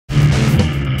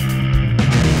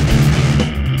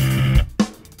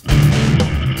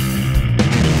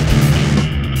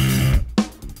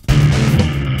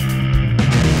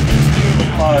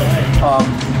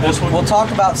talk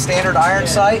about standard iron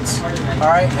sights, all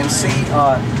right, and see.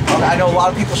 I know a lot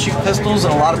of people shoot pistols,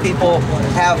 and a lot of people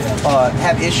have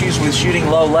issues with shooting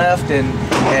low left and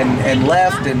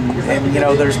left, and you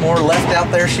know, there's more left out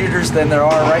there shooters than there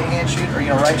are right-hand shooters, or, you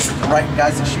know, right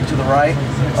guys that shoot to the right.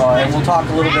 And we'll talk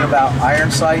a little bit about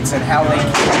iron sights and how they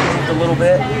can move a little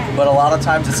bit, but a lot of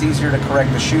times it's easier to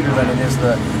correct the shooter than it is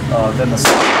the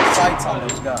sights on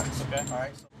those guns. Okay. All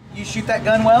right. So you shoot that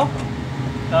gun well?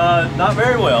 Not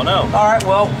very well, no. All right.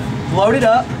 Well, load it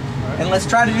up. And let's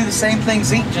try to do the same thing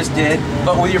Zeke just did,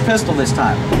 but with your pistol this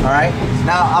time, all right?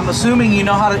 Now, I'm assuming you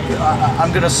know how to, I'm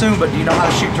going to assume, but do you know how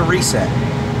to shoot to reset?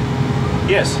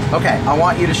 Yes. Okay, I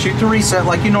want you to shoot to reset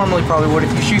like you normally probably would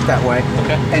if you shoot that way.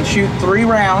 Okay. And shoot 3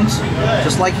 rounds,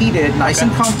 just like he did, nice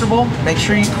and comfortable. Make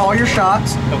sure you call your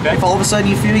shots. Okay. If all of a sudden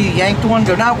you feel you yanked one,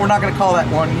 go, no, we're not going to call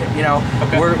that one, you know.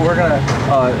 Okay. We're going to,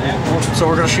 so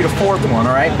we're going to shoot a 4th one,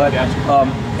 all right? But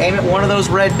aim at one of those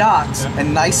red dots,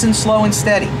 and nice and slow and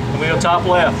steady. And we go top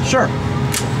left. Sure.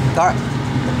 All right.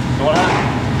 Going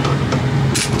high.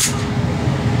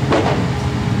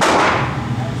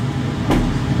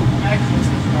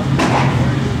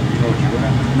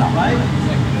 No.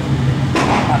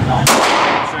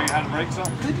 Show you how to break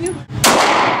something? Could you?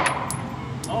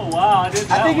 Oh wow, I did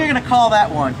that. I think you're going to call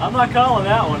that one. I'm not calling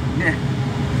that one. Yeah.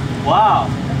 Wow.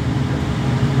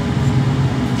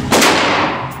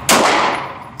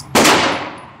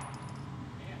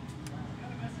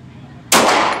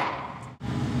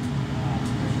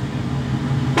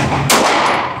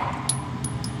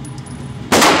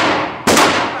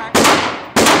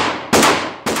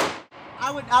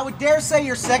 I would dare say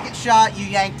your second shot, you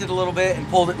yanked it a little bit and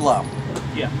pulled it low.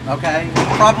 Yeah. Okay? You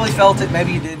probably felt it,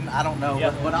 maybe you didn't, I don't know.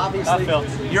 Yeah. But obviously, I felt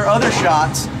it. Your other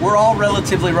shots were all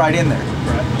relatively right in there.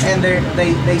 Right. And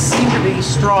they seem to be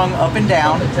strung up and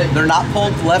down. They're not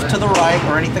pulled left to the right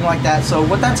or anything like that. So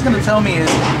what that's going to tell me is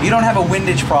you don't have a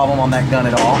windage problem on that gun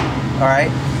at all. All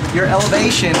right? Your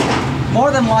elevation,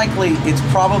 more than likely, it's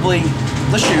probably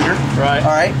the shooter, right?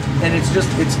 All right, and it's just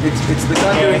it's the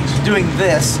gun doing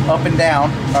this up and down.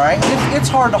 All right, it's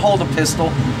hard to hold a pistol,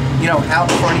 you know,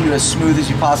 out in front of you as smooth as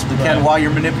you possibly can while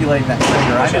you're manipulating that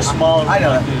trigger. I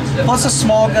know that. Plus, a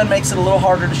small gun makes it a little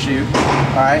harder to shoot.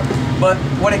 All right, but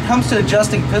when it comes to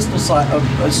adjusting pistol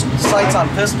sights on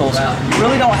pistols, you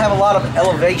really don't have a lot of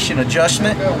elevation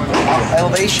adjustment,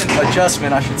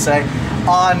 I should say,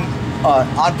 on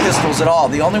pistols at all.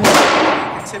 The only way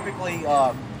that you can typically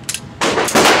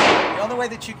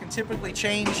you can typically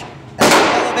change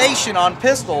elevation on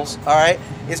pistols, all right,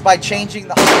 is by changing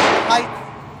the height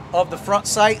of the front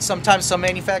sight. Sometimes some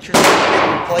manufacturers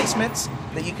make replacements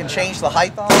that you can change the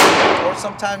height on, or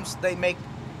sometimes they make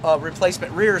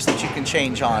replacement rears that you can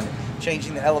change on,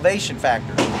 changing the elevation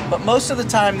factor. But most of the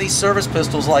time, these service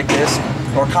pistols like this,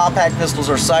 or compact pistols,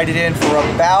 are sighted in for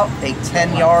about a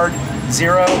 10-yard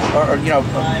zero, or you know,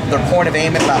 their point of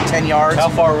aim at about 10 yards. How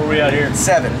far were we out here?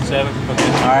 7. 7.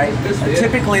 Okay. All right.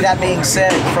 Typically, that being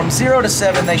said, from 0 to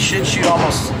 7, they should shoot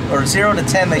almost, or 0 to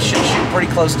 10, they should shoot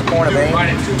pretty close to point of aim.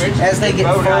 As they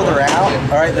get further out,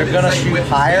 all right, they're going to shoot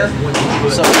higher.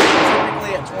 So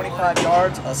typically at 25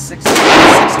 yards, a 6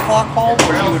 o'clock hole,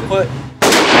 where you would put the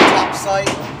top sight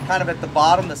kind of at the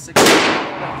bottom, the 6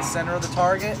 at the center of the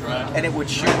target, and it would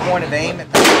shoot point of aim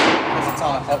because it's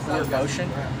on an upward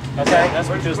motion. Okay, that's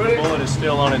because the bullet is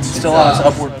still on its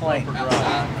upward plane.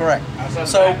 Correct.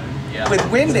 So with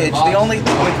windage,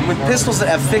 with pistols that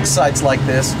have fixed sights like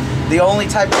this, the only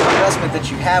type of adjustment that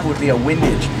you have would be a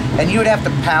windage, and you would have to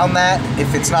pound that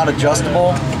if it's not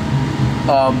adjustable.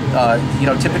 You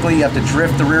know, typically you have to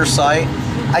drift the rear sight.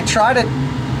 I try to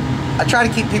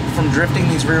keep people from drifting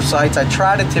these rear sights. I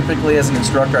try to typically, as an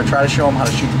instructor, I try to show them how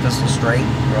to shoot the pistol straight.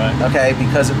 Right. Okay,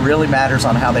 because it really matters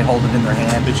on how they hold it in their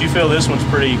hand. But you feel this one's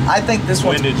pretty? I think this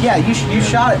one's windage. Yeah, you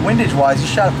shot it windage-wise. You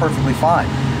shot it perfectly fine.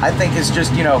 I think it's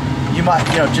just, you know, you might,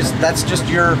 you know, that's just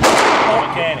your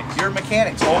mechanics. Your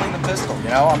mechanics holding the pistol. You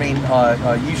know, I mean,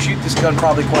 you shoot this gun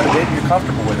probably quite a bit, and you're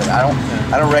comfortable with it. I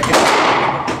don't reckon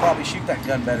you could probably shoot that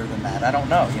gun better than that. I don't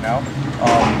know. You know,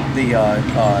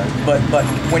 but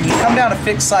when you come down to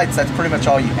fixed sights, that's pretty much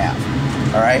all you have.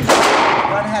 All right. If the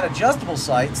gun had adjustable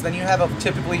sights, then you have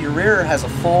typically your rear has a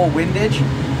full windage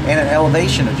and an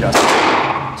elevation adjustment.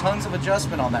 Tons of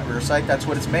adjustment on that rear sight. That's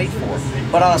what it's made for.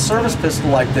 But on a service pistol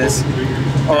like this,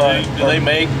 do they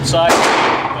make sights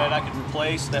that I could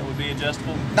replace that would be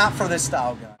adjustable? Not for this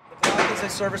style gun. The Glock is a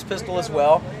service pistol as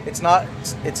well. It's not a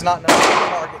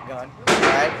target gun.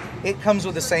 Right? It comes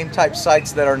with the same type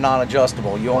sights that are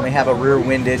non-adjustable. You only have a rear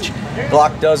windage.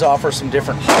 Glock does offer some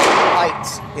different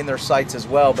heights in their sights as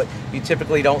well, but you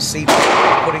typically don't see people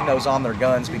putting those on their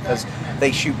guns because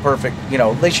they shoot perfect. You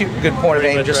know, they shoot good point of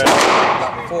aim, just like we talked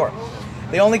about before.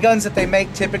 The only guns that they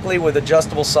make typically with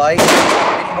adjustable sights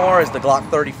anymore is the Glock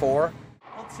 34.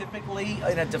 Well, typically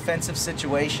in a defensive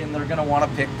situation, they're going to want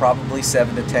to pick probably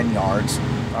 7 to 10 yards.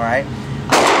 All right.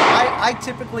 I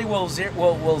typically will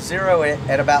zero it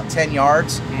at about 10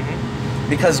 yards,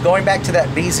 because going back to that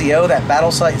BZO, that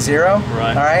Battle Sight Zero,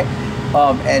 right. All right,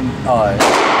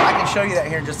 I can show you that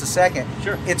here in just a second.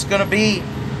 Sure. It's going to be,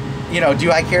 you know,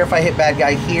 do I care if I hit bad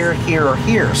guy here, here, or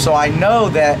here? So I know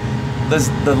that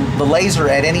the laser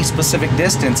at any specific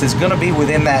distance is going to be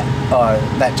within that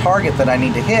that target that I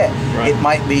need to hit. Right. It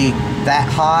might be that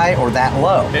high or that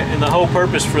low. And the whole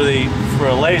purpose for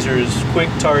a laser is quick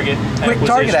target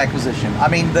acquisition. I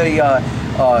mean,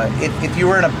 if you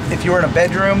were in a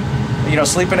bedroom, you know,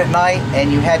 sleeping at night,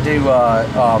 and you had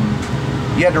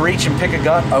to reach and pick a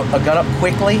gun up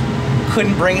quickly,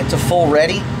 couldn't bring it to full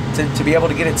ready to be able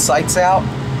to get its sights out.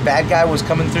 Bad guy was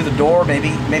coming through the door,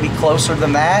 maybe closer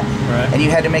than that, right. And you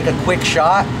had to make a quick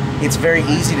shot. It's very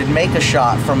easy to make a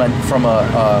shot from a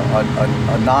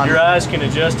non. Your eyes can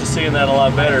adjust to seeing that a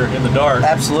lot better in the dark.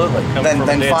 Absolutely.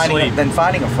 Than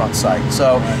finding a front sight.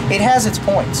 So right. It has its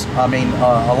points. I mean,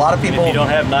 a lot of people. And if you don't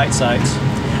have night sights.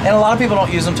 And a lot of people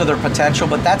don't use them to their potential,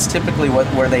 but that's typically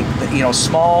where they, you know,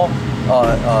 small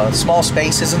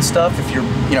spaces and stuff. If you're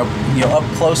up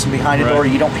close and behind a door,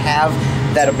 you don't have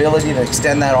that ability to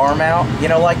extend that arm out, you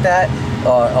know, like that.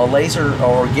 A laser,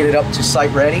 or get it up to sight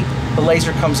ready, the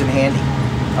laser comes in handy.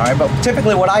 All right, but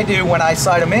typically what I do when I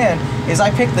sight them in is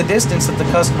I pick the distance that the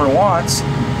customer wants,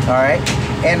 all right,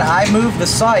 and I move the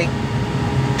sight.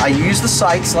 I use the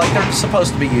sights like they're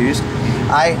supposed to be used.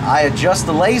 I adjust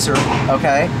the laser,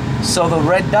 okay, so the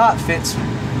red dot fits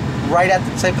right at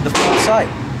the tip of the full sight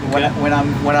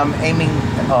when I'm aiming,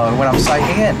 when I'm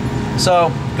sighting in.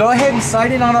 So go ahead and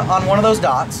sight in on one of those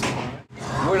dots.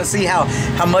 We're gonna see how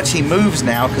much he moves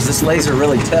now, because this laser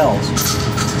really tells.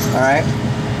 All right.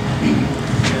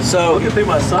 So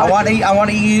I want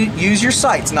to use your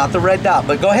sights, not the red dot,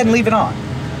 but go ahead and leave it on.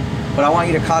 But I want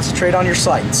you to concentrate on your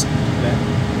sights. Okay.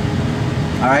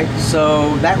 All right.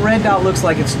 So that red dot looks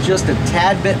like it's just a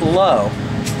tad bit low.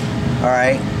 All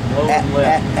right.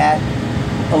 At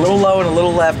a little low and a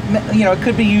little left. You know, it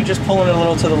could be you just pulling it a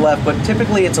little to the left, but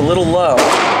typically it's a little low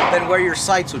than where your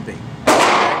sights would be.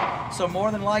 So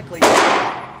more than likely,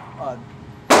 that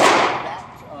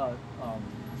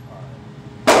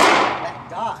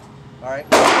dot. All right,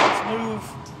 let's move.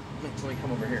 Let me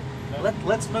come over here.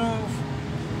 Let's move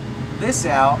this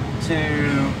out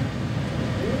to.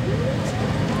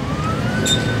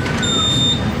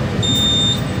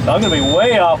 So I'm going to be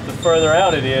way off the further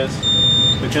out it is,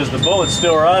 because the bullet's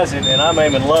still rising and I'm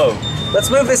aiming low. Let's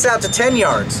move this out to 10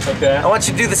 yards. Okay. I want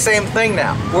you to do the same thing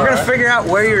now. We're going to figure out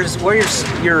where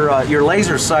your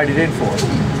laser's sighted in for.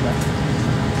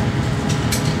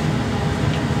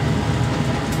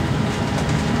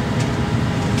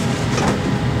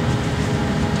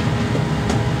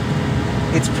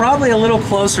 It's probably a little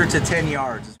closer to 10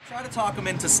 yards. Try to talk them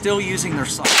into still using their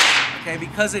sight, okay?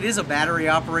 Because it is a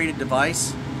battery-operated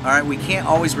device. All right, we can't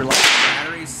always rely on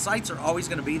batteries. Sights are always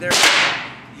going to be there.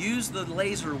 Use the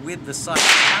laser with the sight,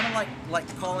 kind of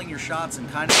like calling your shots, and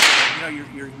kind of, you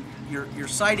know, you're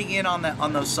sighting in on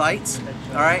those sights,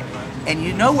 all right, and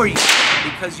you know where you hit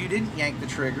because you didn't yank the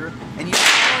trigger, and you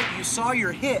saw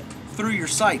your hit through your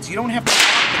sights. You don't have to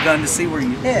pop the gun to see where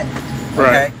you hit. Okay,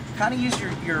 right. Kind of use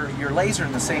your laser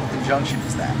in the same conjunction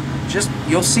as that. Just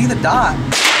you'll see the dot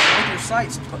with your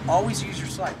sights, but always use your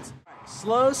sights.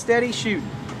 Slow, steady shooting.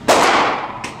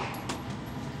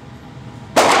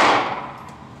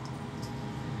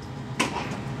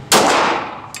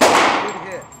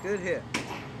 Good hit.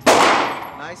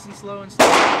 Nice and slow and steady.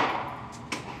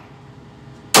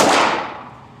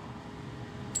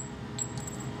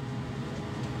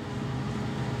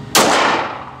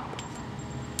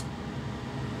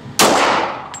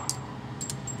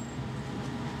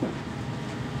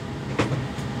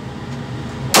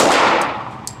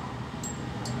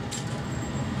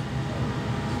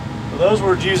 So those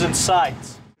were using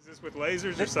sights. Is this with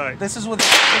lasers or sights? This is with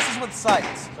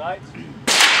sights. Sights.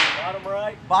 Bottom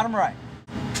right? Bottom right.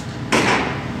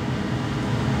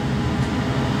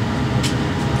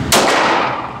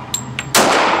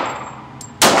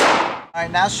 All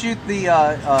right, now shoot the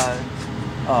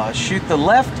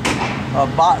left,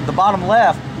 the bottom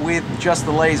left with just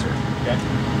the laser. Okay.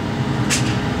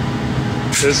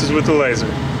 This is with the laser.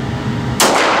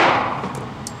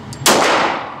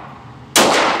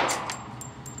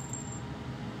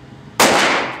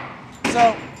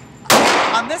 So,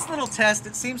 on this little test,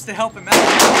 it seems to help him out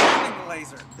with the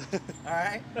laser. All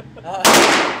right.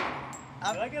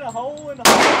 Did I get a hole in the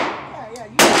hole? Yeah,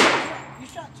 you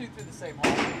shot two through the same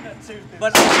hole.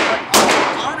 But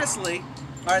honestly,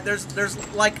 all right,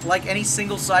 there's like any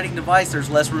single-siding device, there's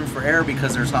less room for error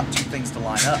because there's not two things to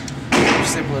line up. You're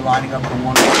simply lining up the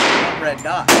one red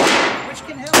dot, which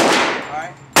can help. All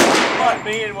right. But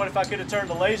being, what if I could have turned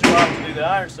the laser off to do the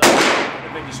iron sight? It would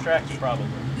have been distracted probably.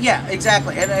 Yeah,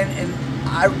 exactly. And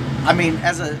I mean,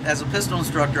 as a pistol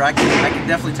instructor, I can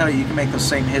definitely tell you can make those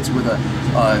same hits with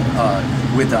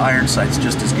the iron sights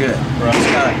just as good.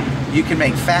 Right. You can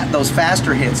make those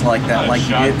faster hits like that, like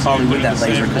you did probably with that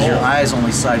laser, because your eye is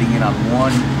only sighting in on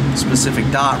one specific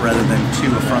dot rather than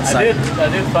two a front sight. I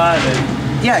did find that.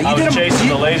 Yeah, you I was chasing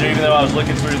the laser even though I was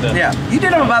looking through the. Yeah, you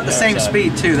did them about the same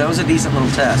speed too. That was a decent little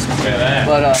test. Look at that.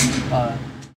 But all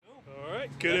right,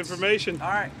 good information. All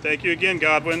right. Thank you again,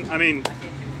 Godwin. I mean,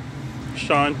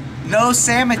 Sean. No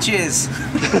sandwiches.